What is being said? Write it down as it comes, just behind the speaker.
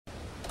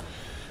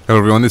Hello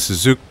everyone, this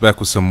is Zooc,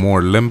 back with some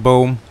more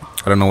Limbo. I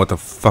don't know what the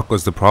fuck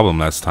was the problem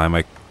last time.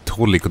 I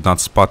totally could not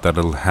spot that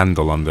little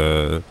handle on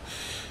the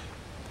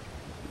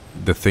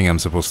thing I'm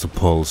supposed to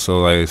pull,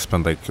 so I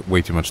spent like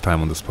way too much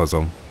time on this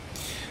puzzle.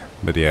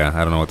 But yeah,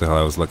 I don't know what the hell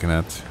I was looking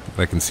at.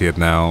 I can see it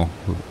now,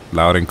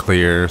 loud and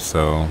clear,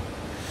 so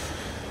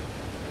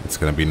it's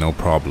gonna be no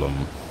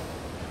problem.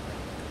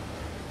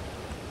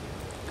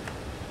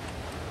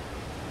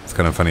 It's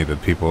kind of funny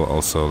that people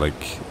also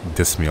like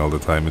diss me all the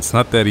time. It's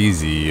not that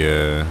easy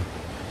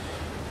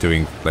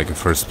doing like a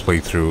first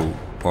playthrough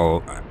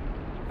while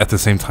at the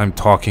same time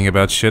talking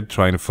about shit,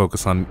 trying to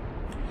focus on...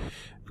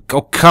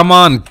 Oh, come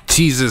on!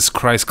 Jesus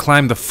Christ,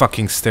 climb the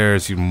fucking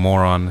stairs, you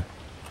moron.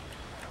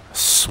 I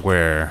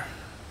swear.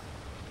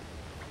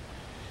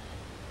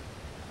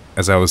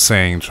 As I was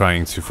saying,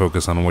 trying to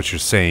focus on what you're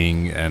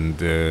saying and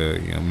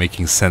you know,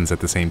 making sense at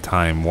the same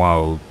time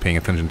while paying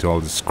attention to all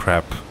this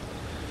crap.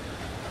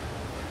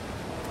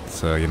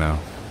 So, you know,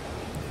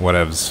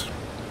 whatevs.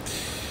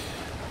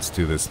 Let's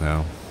do this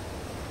now.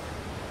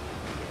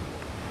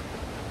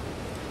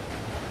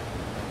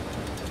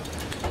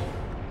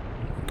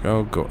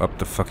 Go up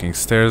the fucking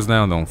stairs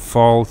now, don't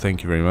fall,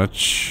 thank you very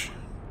much.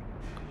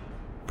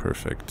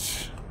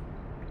 Perfect.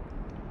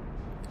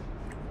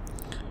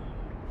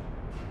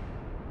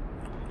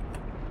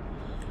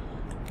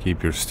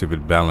 Keep your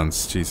stupid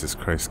balance, Jesus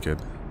Christ, kid.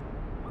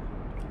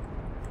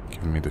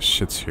 Giving me the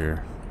shits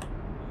here.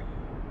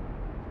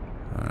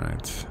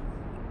 Alright.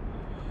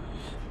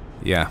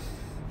 Yeah,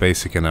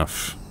 basic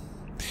enough.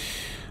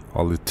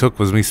 All it took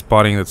was me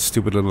spotting that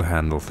stupid little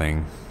handle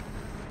thing.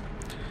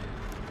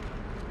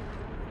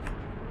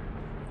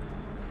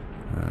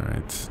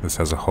 Alright, this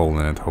has a hole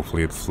in it,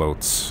 hopefully it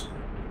floats.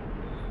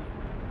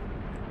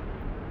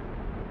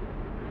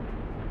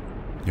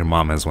 Your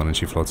mom has one and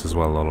she floats as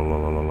well,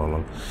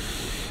 lol.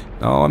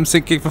 No, I'm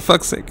sinking for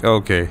fuck's sake.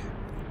 Okay,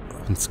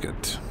 that's good.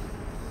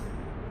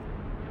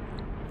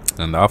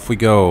 And off we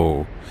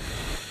go.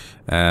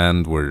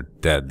 And we're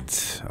dead.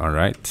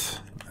 Alright.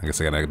 I guess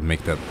I gotta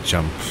make that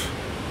jump.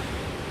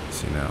 Let's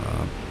see now.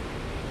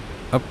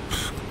 Up.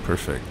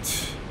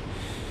 Perfect.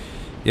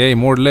 Yay,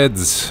 more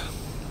leads.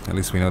 At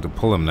least we know to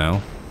pull them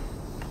now.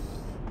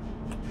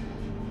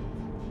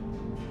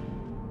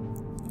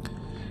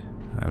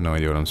 I have no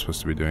idea what I'm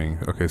supposed to be doing.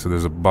 Okay, so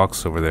there's a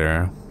box over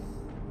there.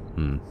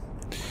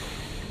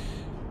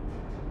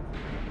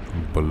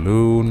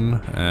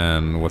 Balloon.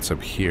 And what's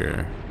up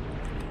here?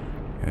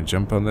 Can I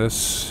jump on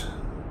this?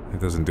 It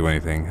doesn't do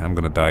anything. I'm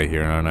gonna die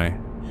here, aren't I?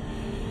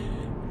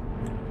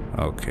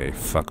 Okay,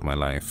 fuck my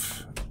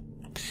life.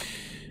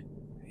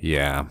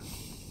 Yeah.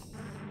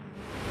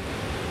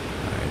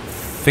 I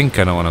think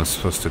I know what I'm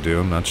supposed to do,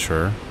 I'm not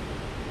sure.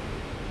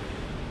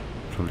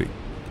 Probably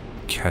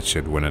catch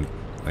it when it,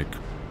 like,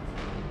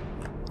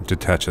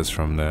 detaches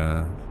from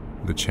the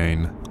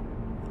chain.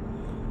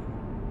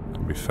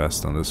 I'll be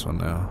fast on this one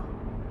now.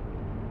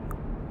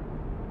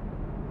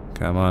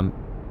 Come on.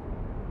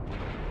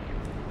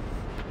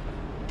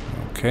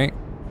 Okay.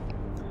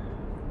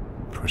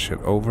 Push it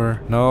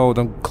over. No,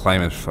 don't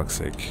climb it, for fuck's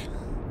sake.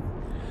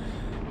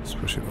 Just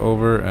push it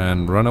over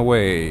and run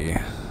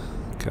away.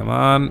 Come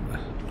on.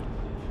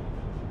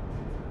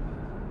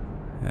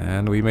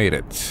 And we made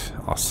it.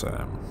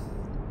 Awesome.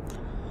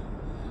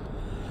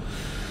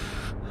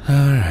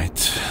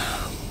 Alright.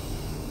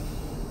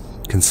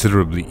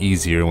 Considerably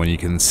easier when you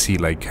can see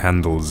like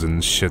handles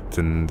and shit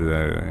and you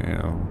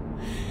know,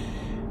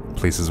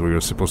 places where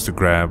you're supposed to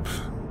grab.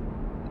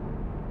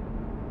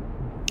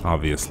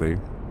 Obviously.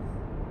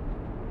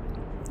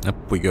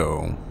 Up we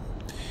go.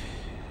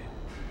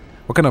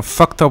 What kind of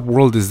fucked up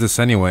world is this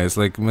anyway? It's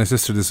like my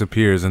sister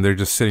disappears and they're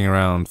just sitting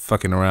around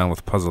fucking around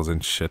with puzzles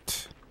and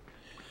shit.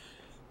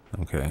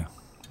 Okay.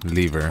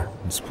 Lever.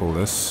 Let's pull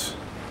this.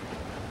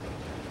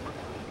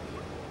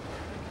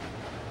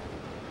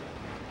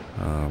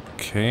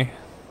 Okay.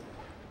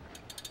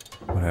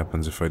 What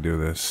happens if I do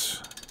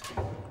this?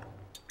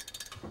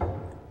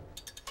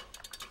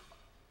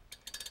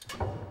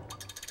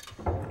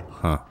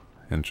 Huh.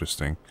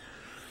 Interesting.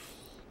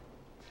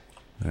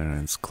 Alright,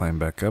 let's climb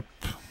back up.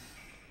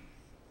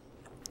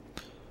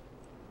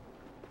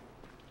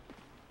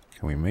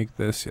 Can we make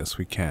this? Yes,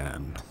 we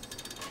can.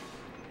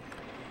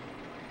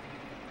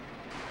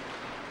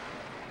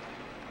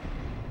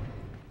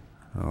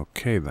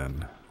 Okay,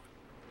 then.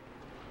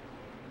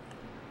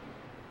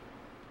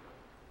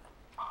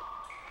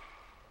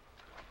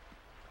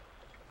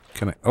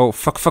 Can I... Oh,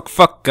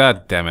 fuck!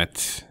 God damn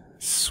it.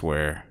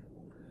 Swear.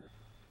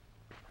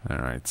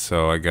 Alright,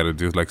 so I gotta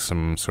do like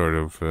some sort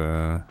of,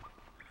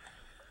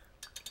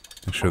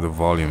 make sure the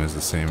volume is the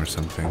same or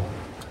something.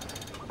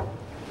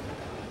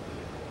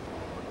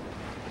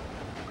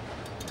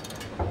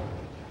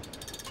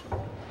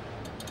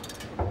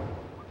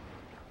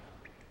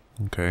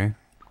 Okay,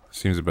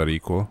 seems about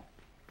equal.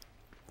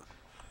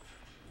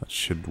 That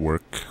should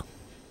work.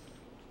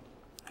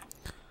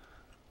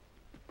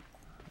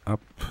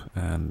 Up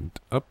and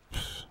up.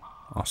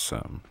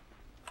 Awesome.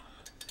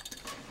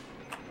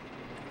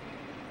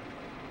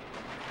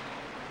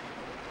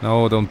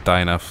 No, don't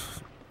die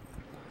enough.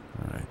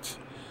 Alright.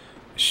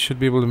 I should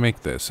be able to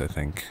make this, I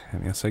think.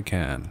 And yes, I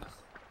can.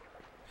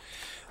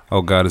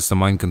 Oh god, it's the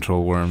mind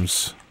control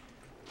worms.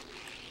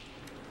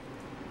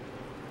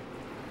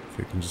 If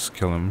you can just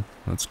kill him,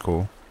 that's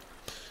cool.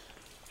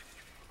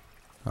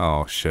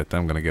 Oh shit,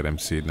 I'm gonna get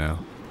MC'd now.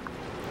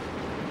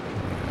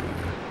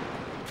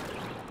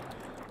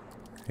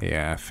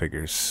 Yeah,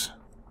 figures.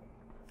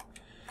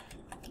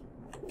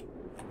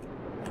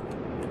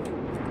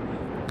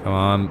 Come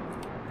on,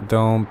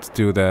 don't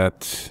do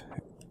that,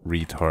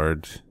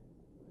 retard.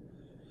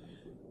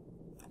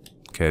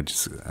 Okay, I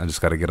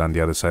just gotta get on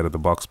the other side of the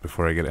box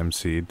before I get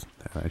MC'd.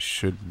 I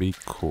should be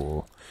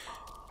cool.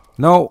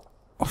 No!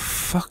 Oh,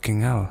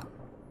 fucking hell.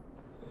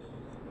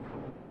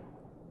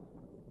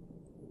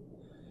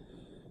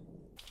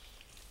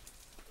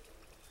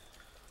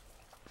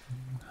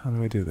 How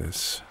do I do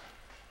this?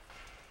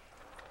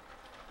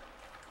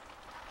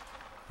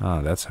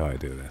 Ah, that's how I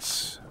do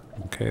this.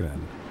 Okay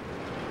then.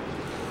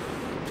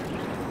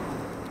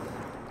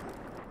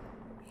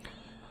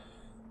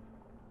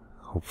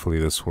 Hopefully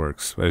this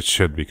works. It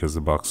should, because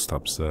the box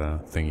stops the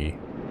thingy.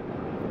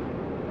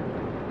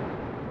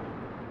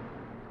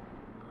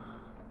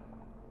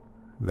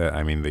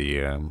 I mean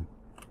the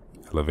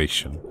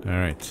elevation.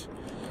 Alright.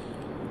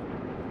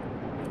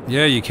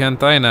 Yeah, you can't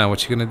die now.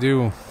 What you gonna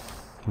do?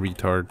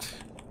 Retard.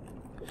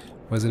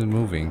 Why isn't it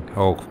moving?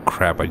 Oh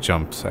crap, I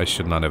jumped. I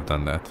should not have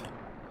done that.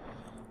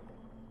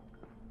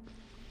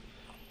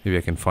 Maybe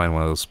I can find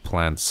one of those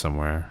plants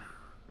somewhere.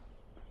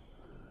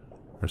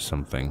 Or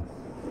something.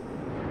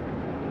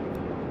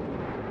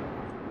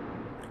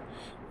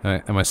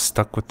 Am I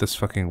stuck with this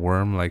fucking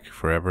worm like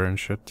forever and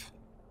shit?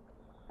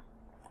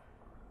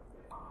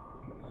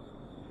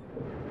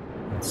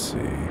 Let's see.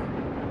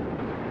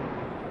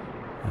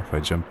 If I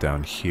jump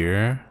down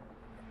here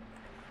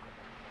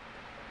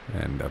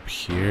and up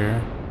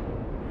here.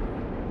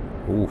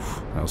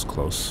 Oof, that was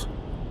close.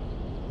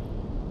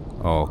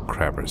 Oh,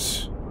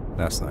 crabbers.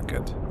 That's not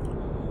good.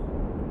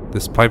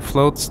 This pipe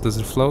floats? Does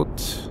it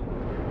float?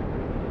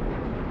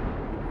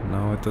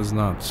 No, it does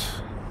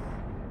not.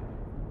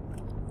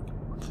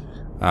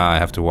 I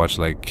have to watch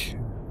like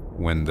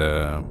when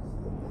the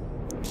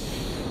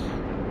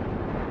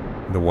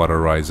water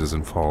rises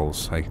and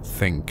falls, I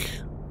think.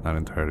 Not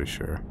entirely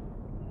sure.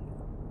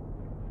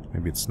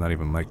 Maybe it's not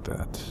even like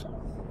that.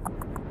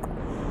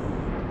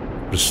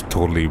 Just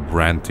totally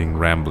ranting,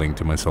 rambling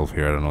to myself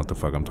here. I don't know what the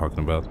fuck I'm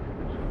talking about.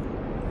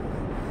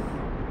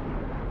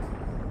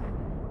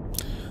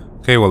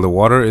 Okay, well the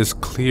water is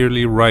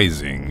clearly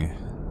rising.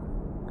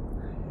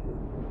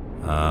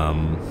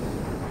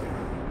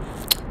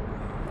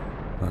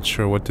 Not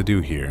sure what to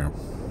do here.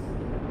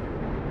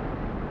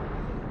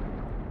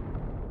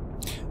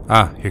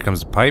 Ah, here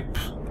comes the pipe.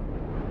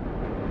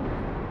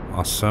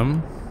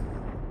 Awesome.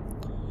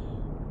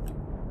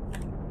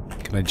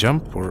 Can I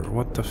jump or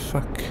what the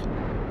fuck?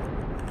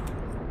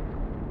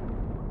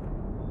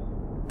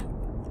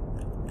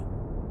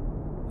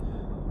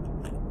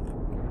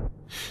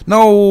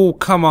 No,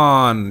 come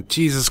on.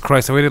 Jesus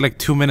Christ, I waited like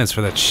 2 minutes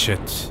for that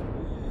shit.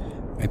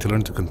 I need to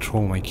learn to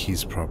control my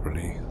keys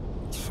properly.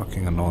 It's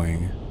fucking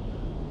annoying.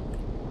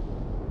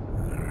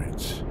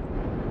 Alright.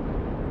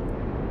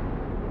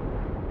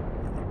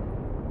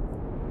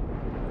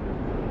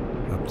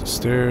 Up the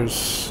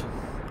stairs.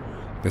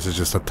 This is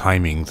just a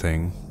timing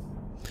thing.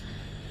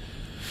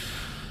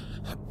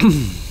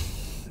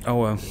 Oh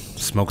well,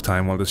 smoke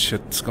time while this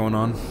shit's going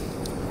on.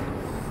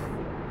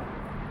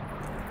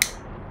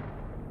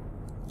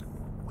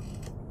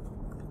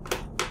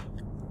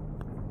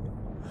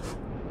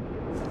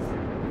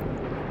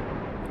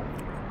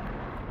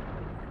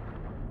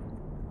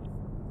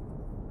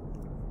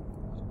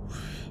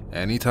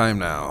 Anytime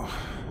now.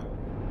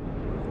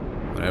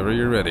 Whenever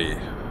you're ready.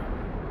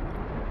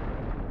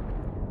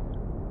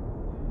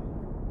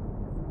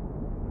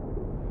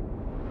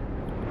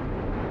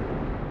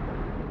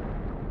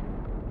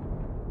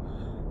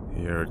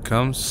 Here it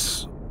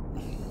comes.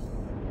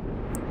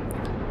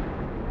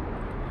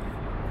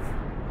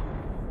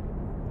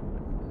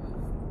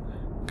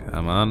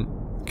 Come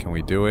on. Can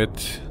we do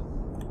it?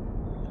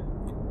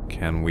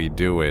 Can we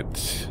do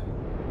it?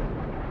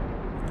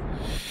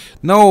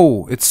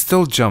 No! It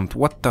still jumped.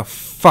 What the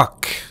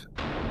fuck?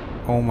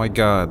 Oh my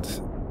god.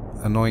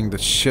 Annoying the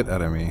shit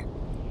out of me.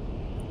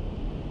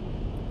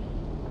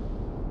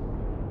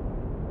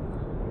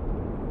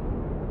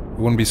 It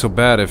wouldn't be so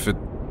bad if it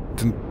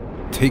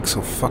didn't take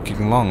so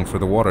fucking long for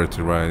the water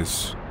to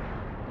rise.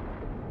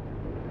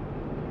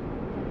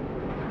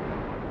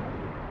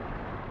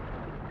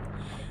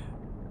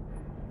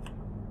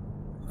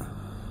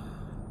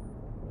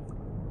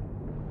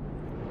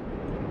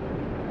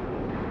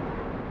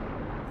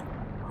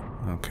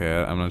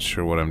 Okay, I'm not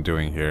sure what I'm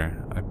doing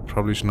here. I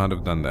probably should not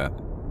have done that.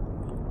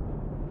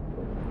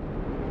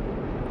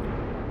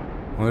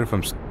 I wonder if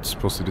I'm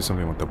supposed to do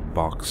something with the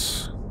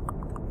box.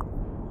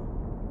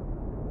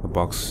 The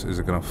box, is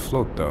it gonna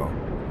float though?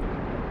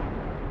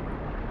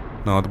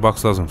 No, the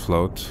box doesn't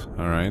float.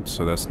 Alright,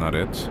 so that's not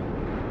it.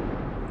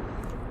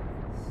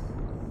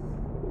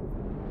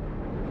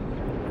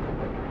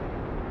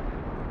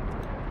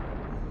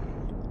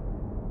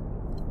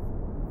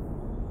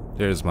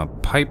 There's my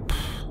pipe.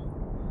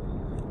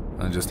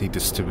 I just need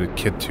this stupid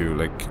kid to,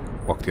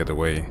 like, walk the other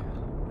way.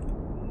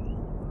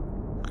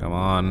 Come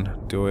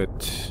on, do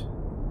it.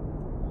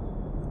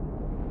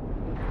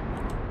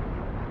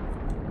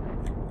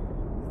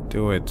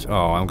 Do it.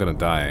 Oh, I'm gonna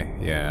die.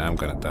 Yeah, I'm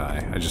gonna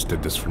die. I just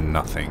did this for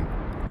nothing.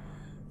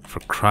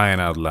 For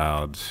crying out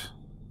loud.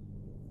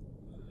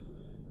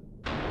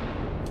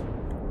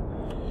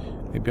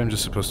 Maybe I'm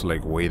just supposed to,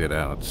 like, wait it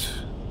out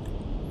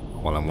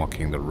while I'm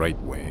walking the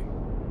right way.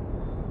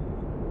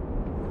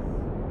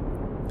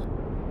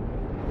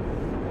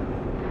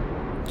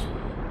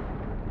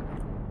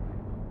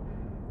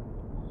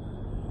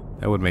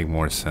 That would make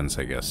more sense,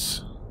 I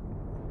guess.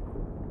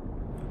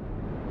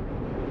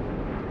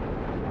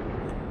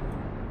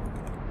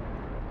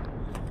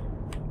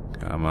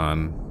 Come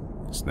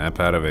on. Snap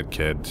out of it,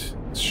 kid.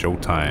 It's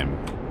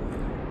showtime.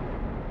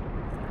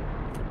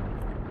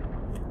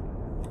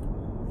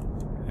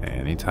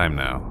 Anytime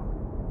now.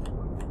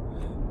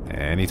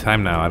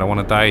 Anytime now. I don't want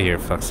to die here,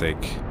 fuck's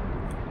sake.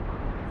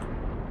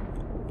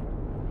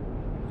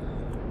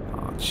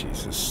 Oh,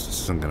 Jesus.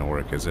 This isn't gonna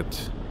work, is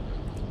it?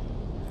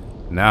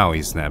 Now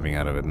he's snapping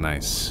out of it.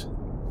 Nice.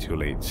 Too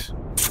late.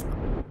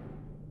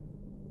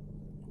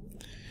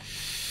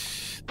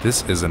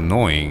 This is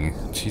annoying.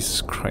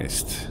 Jesus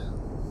Christ.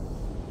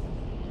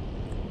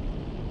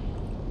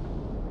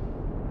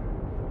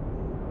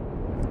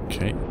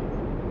 Okay.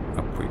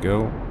 Up we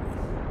go.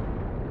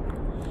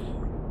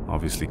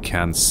 Obviously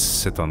can't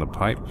sit on the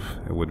pipe.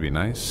 It would be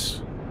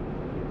nice.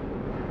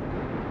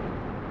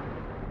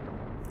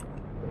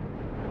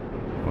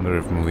 I wonder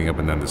if moving up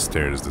and down the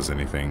stairs does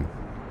anything.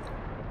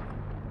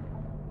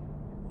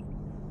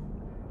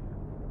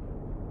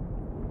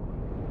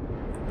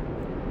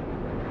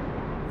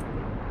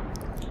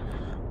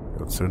 It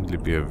would certainly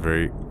be a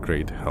very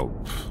great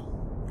help.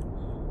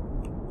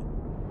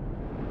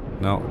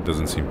 No, it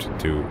doesn't seem to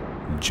do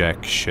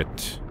jack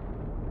shit.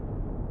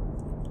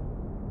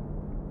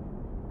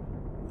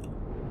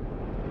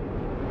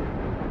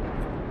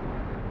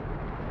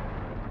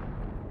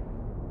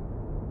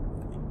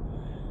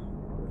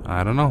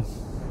 I don't know.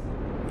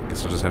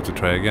 Guess I'll just have to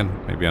try again.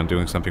 Maybe I'm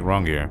doing something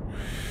wrong here.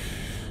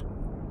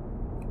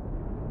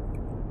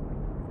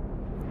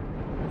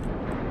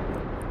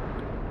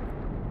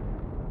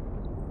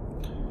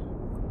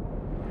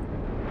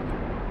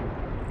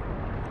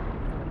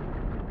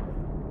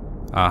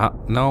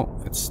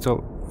 No, it's still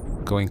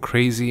going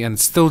crazy and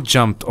still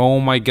jumped. Oh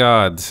my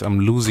god, I'm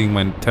losing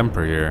my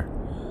temper here.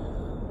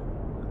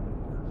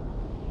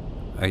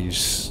 I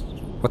just...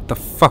 What the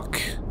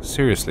fuck?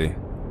 Seriously.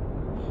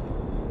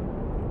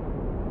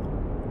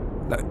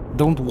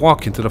 Don't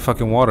walk into the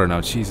fucking water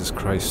now, Jesus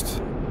Christ.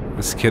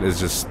 This kid is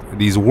just...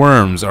 These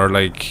worms are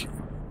like...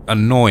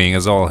 annoying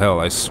as all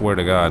hell, I swear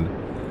to god.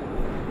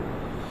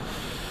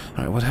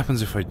 Alright, what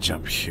happens if I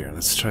jump here?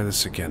 Let's try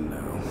this again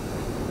now.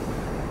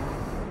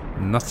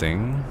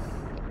 Nothing.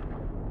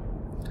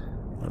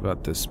 What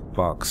about this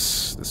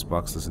box? This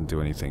box doesn't do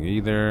anything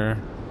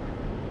either.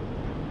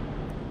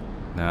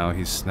 Now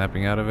he's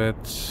snapping out of it.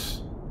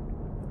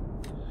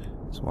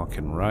 He's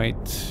walking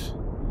right.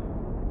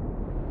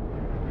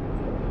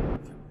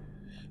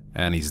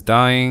 And he's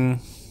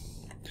dying.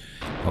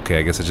 Okay,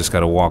 I guess I just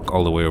gotta walk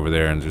all the way over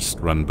there and just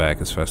run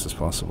back as fast as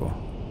possible.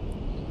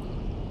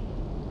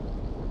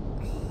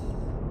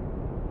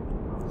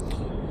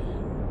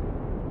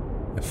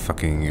 A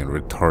fucking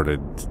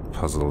retarded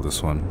puzzle,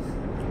 this one.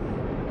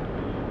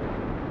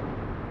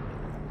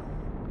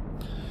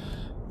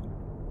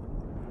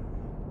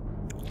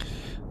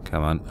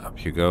 Come on,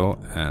 up you go,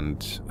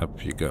 and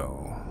up you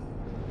go.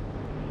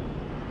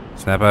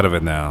 Snap out of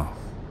it now.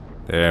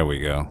 There we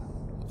go.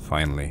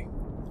 Finally.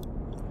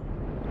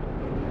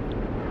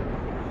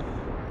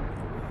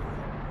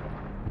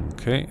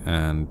 Okay,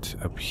 and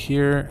up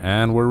here,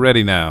 and we're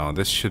ready now.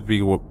 This should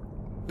be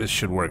this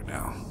should work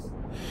now.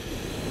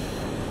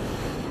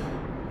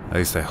 At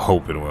least I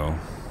hope it will.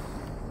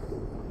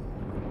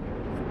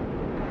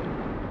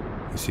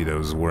 You see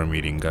those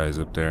worm-eating guys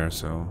up there,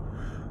 so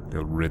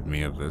they'll rid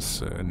me of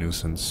this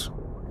nuisance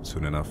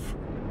soon enough.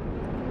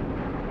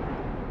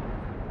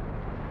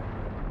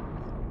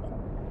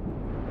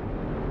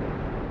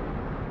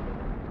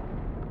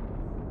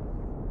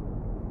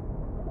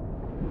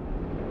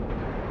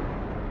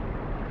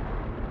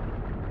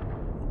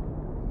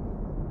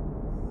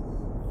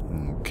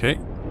 Okay.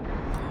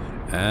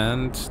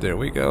 And there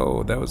we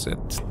go. That was it.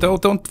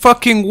 Don't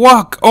fucking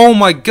walk! Oh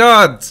my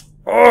god!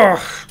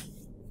 Oh!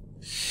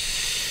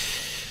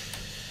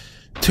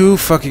 Too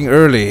fucking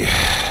early.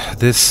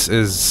 This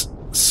is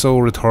so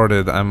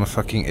retarded. I'm a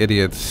fucking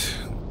idiot.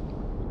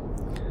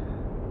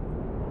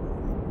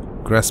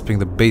 Grasping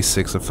the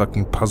basics of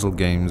fucking puzzle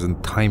games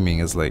and timing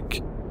is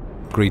like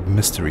great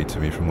mystery to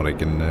me from what I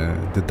can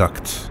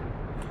deduct.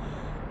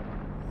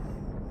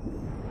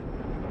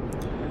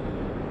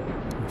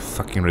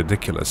 Fucking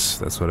ridiculous,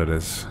 that's what it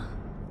is.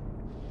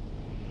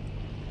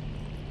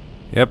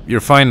 Yep, you're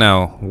fine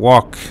now.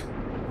 Walk.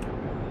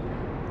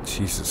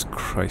 Jesus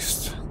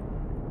Christ.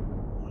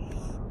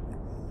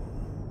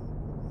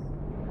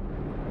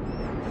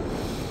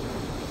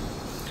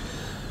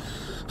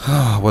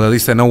 Well, at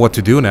least I know what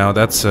to do now.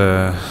 That's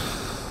an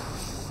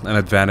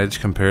advantage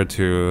compared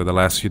to the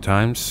last few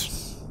times.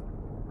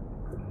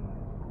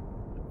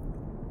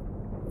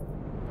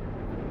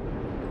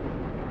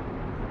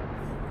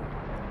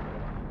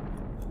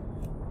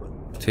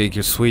 Take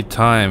your sweet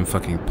time,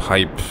 fucking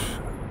pipe.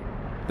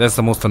 That's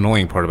the most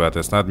annoying part about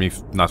this, not me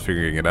not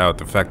figuring it out.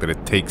 The fact that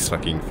it takes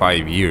fucking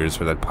 5 years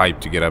for that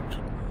pipe to get up.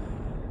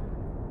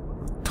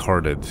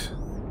 Retarded.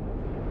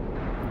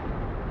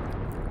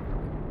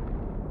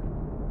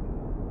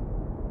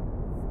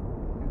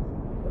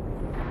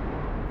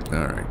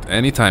 Alright,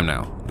 anytime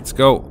now. Let's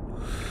go.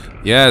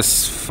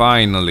 Yes,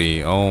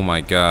 finally. Oh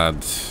my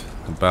god.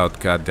 About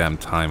goddamn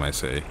time, I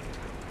say.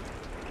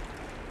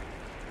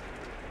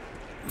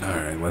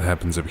 Alright, what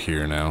happens up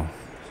here now?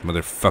 Some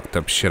other fucked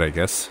up shit, I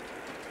guess.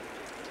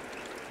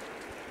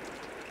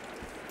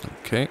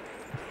 Okay.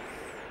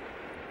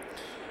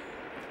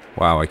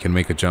 Wow, I can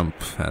make a jump.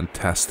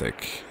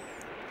 Fantastic.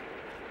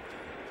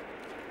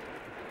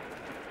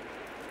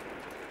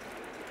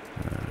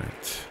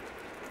 Alright.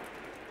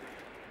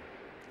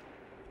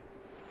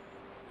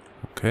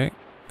 Okay,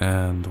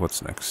 and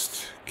what's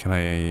next? Can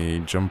I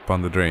jump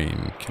on the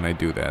drain? Can I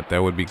do that?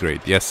 That would be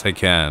great. Yes, I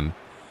can.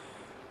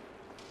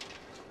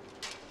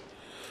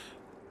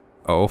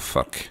 Oh,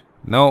 fuck.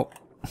 No.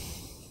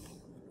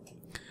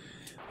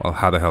 Well,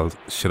 how the hell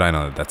should I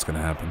know that that's gonna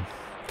happen?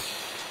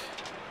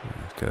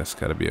 Okay, that's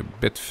gotta be a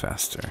bit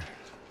faster.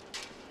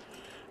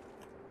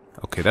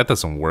 Okay, that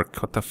doesn't work.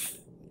 What the f...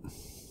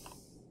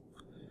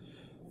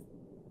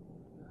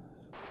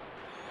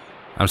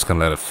 I'm just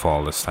gonna let it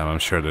fall this time. I'm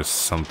sure there's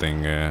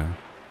something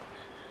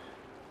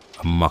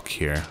amok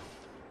here.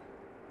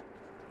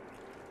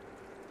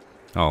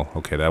 Oh,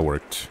 okay, that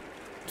worked.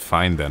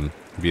 Fine then.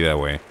 Be that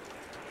way.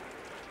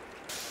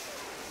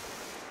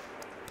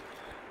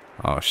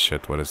 Oh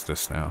shit, what is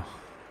this now?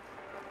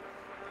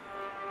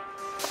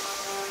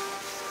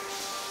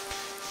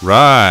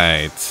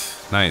 Right!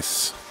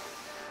 Nice.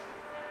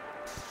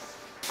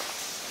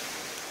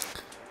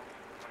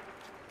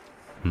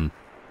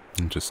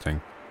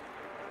 Interesting.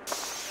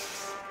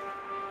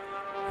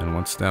 And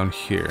what's down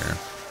here?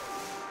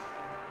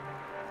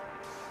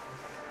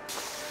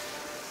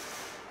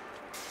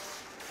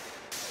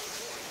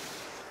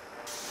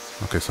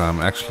 Okay, so I'm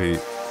actually...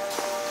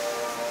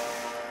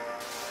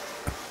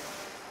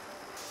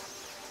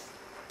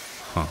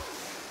 Huh.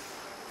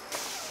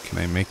 Can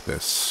I make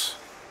this?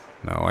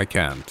 No, I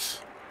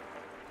can't.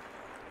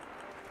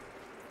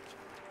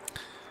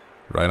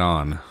 Right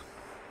on.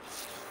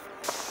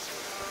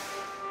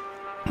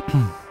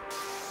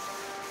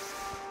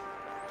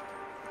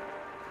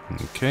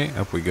 Okay,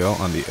 up we go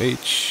on the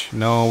H.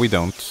 No, we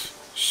don't.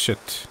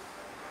 Shit.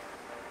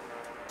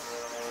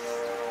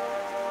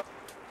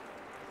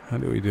 How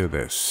do we do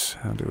this?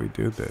 How do we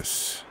do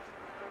this?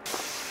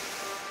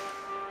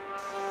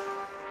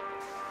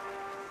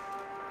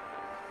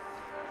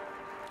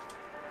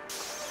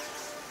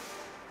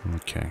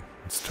 Okay,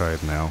 let's try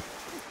it now.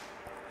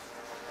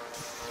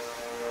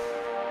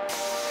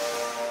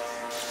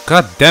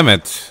 God damn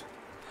it!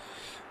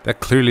 That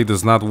clearly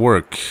does not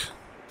work.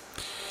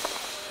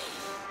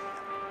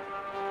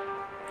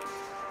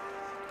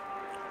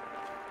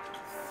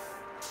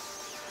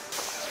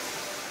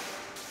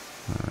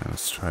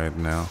 Let's try it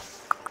now.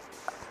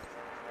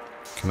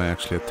 Can I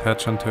actually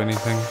attach onto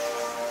anything?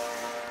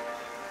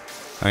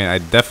 I mean, I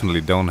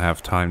definitely don't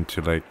have time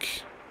to,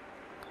 like...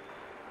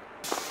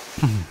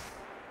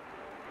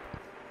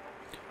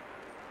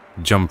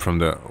 jump from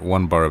the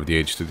one bar of the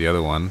H to the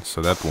other one,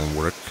 so that won't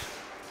work.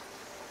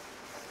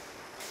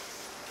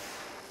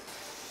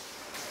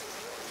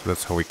 So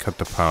that's how we cut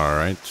the power,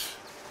 right?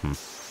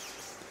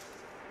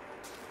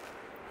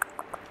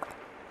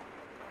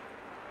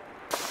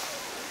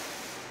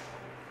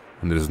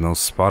 And there's no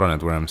spot on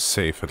it where I'm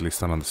safe, at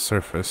least not on the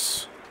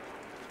surface.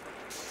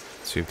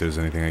 Let's see if there's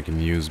anything I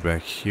can use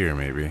back here,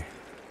 maybe.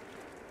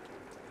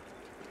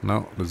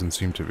 No, doesn't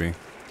seem to be.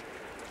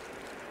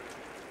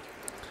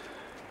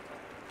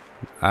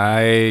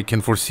 I can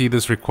foresee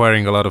this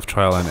requiring a lot of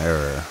trial and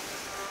error.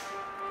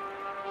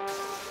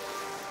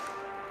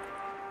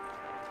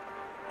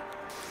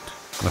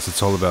 Unless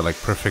it's all about, like,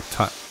 perfect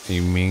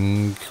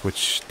timing,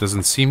 which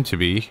doesn't seem to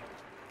be.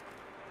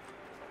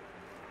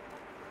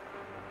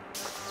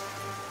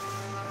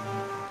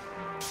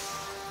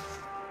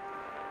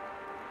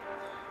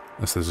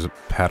 Unless there's a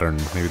pattern.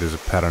 Maybe there's a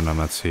pattern I'm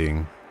not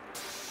seeing.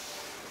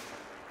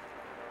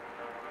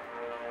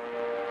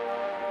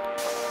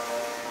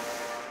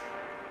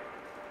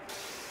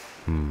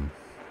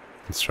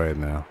 Let's try it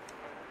now.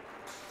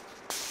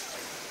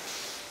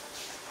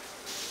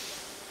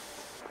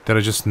 Did I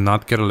just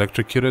not get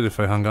electrocuted if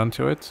I hung on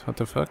to it? What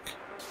the fuck?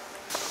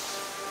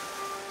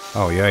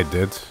 Oh, yeah, I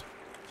did.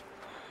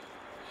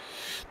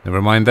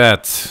 Never mind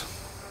that.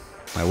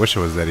 I wish it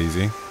was that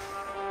easy.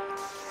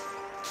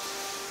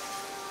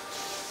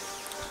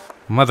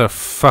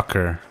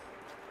 Motherfucker.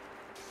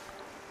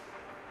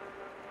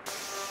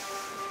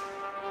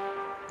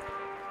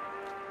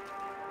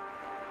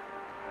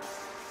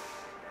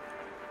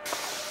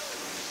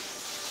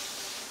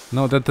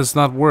 No, that does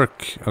not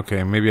work.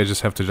 Okay, maybe I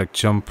just have to like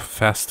jump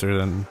faster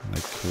than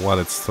like while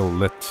it's still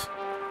lit.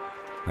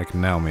 Like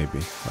now maybe.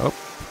 Oh.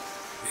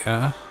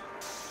 Yeah.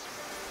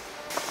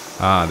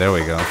 Ah, there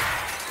we go.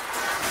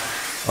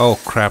 Oh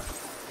crap.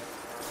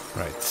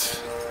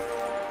 Right.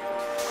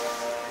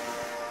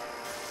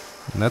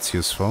 That's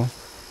useful.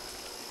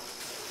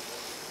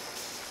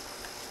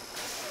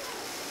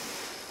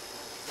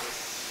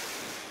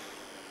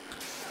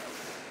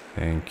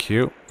 Thank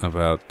you.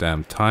 About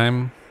damn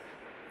time.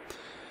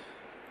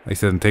 At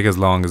least it didn't take as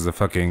long as the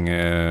fucking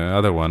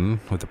other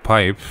one with the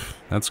pipe.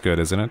 That's good,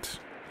 isn't it?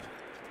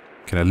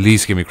 Can at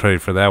least give me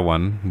credit for that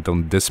one.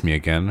 Don't diss me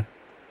again.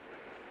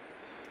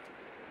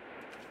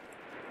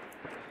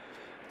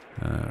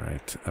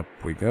 Alright, up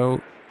we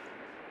go.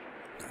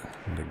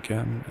 And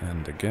again,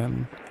 and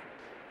again.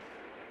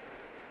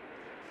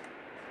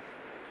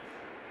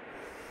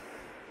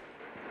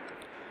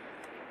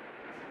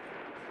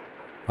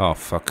 Oh,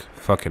 fuck.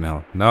 Fucking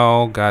hell.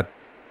 No, god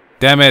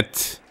damn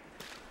it!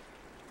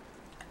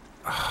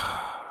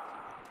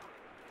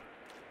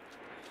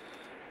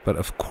 But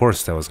of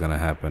course that was gonna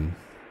happen.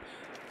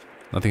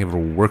 Nothing ever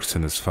works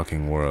in this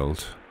fucking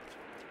world.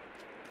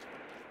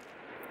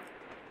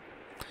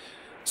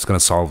 Just gonna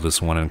solve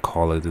this one and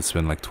call it. It's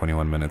been like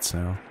 21 minutes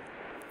now.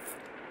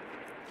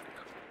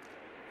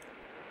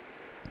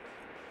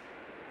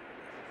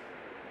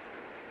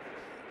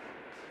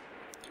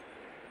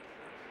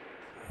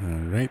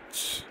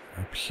 Alright,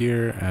 up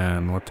here,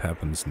 and what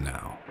happens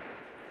now?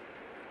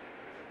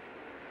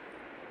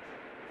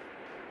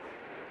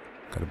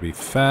 Gotta be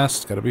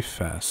fast, gotta be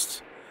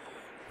fast.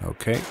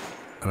 Okay,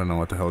 I don't know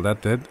what the hell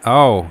that did.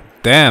 Oh,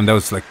 damn, that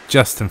was like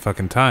just in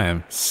fucking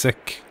time.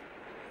 Sick.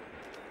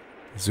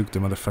 Zooc the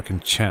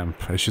motherfucking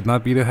champ. I should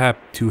not be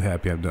too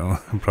happy, though.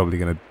 I'm probably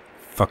gonna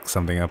fuck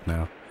something up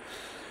now.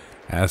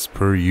 As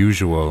per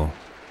usual.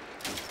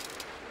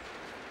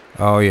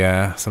 Oh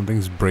yeah,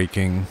 something's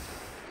breaking.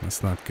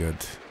 That's not good.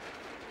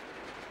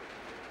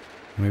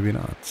 Maybe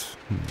not.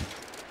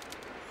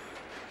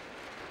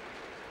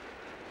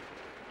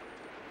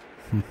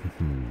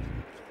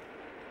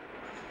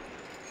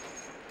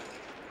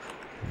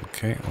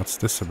 Okay, what's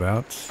this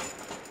about?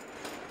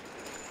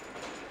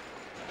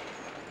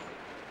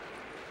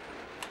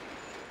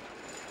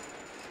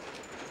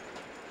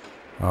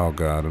 Oh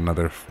god,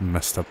 another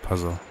messed up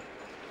puzzle.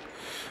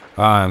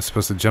 Ah, I'm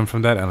supposed to jump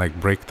from that and like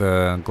break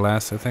the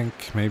glass, I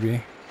think,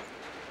 maybe?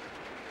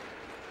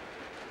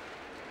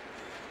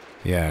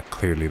 Yeah,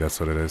 clearly that's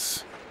what it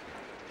is.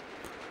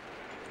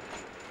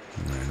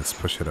 Alright, let's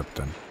push it up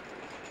then.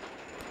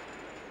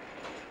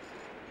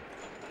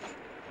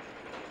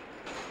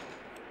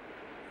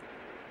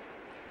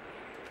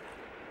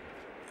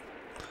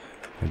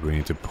 Maybe we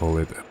need to pull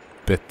it a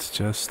bit,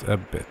 just a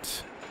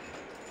bit.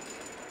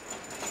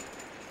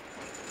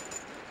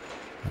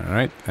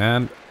 Alright,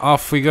 and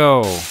off we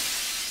go!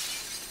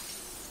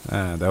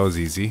 Ah, that was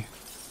easy.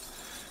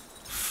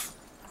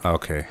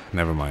 Okay,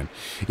 never mind.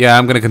 Yeah,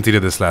 I'm gonna continue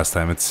this last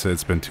time.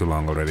 It's been too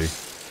long already.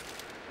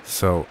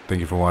 So, thank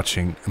you for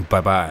watching.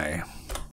 Bye-bye.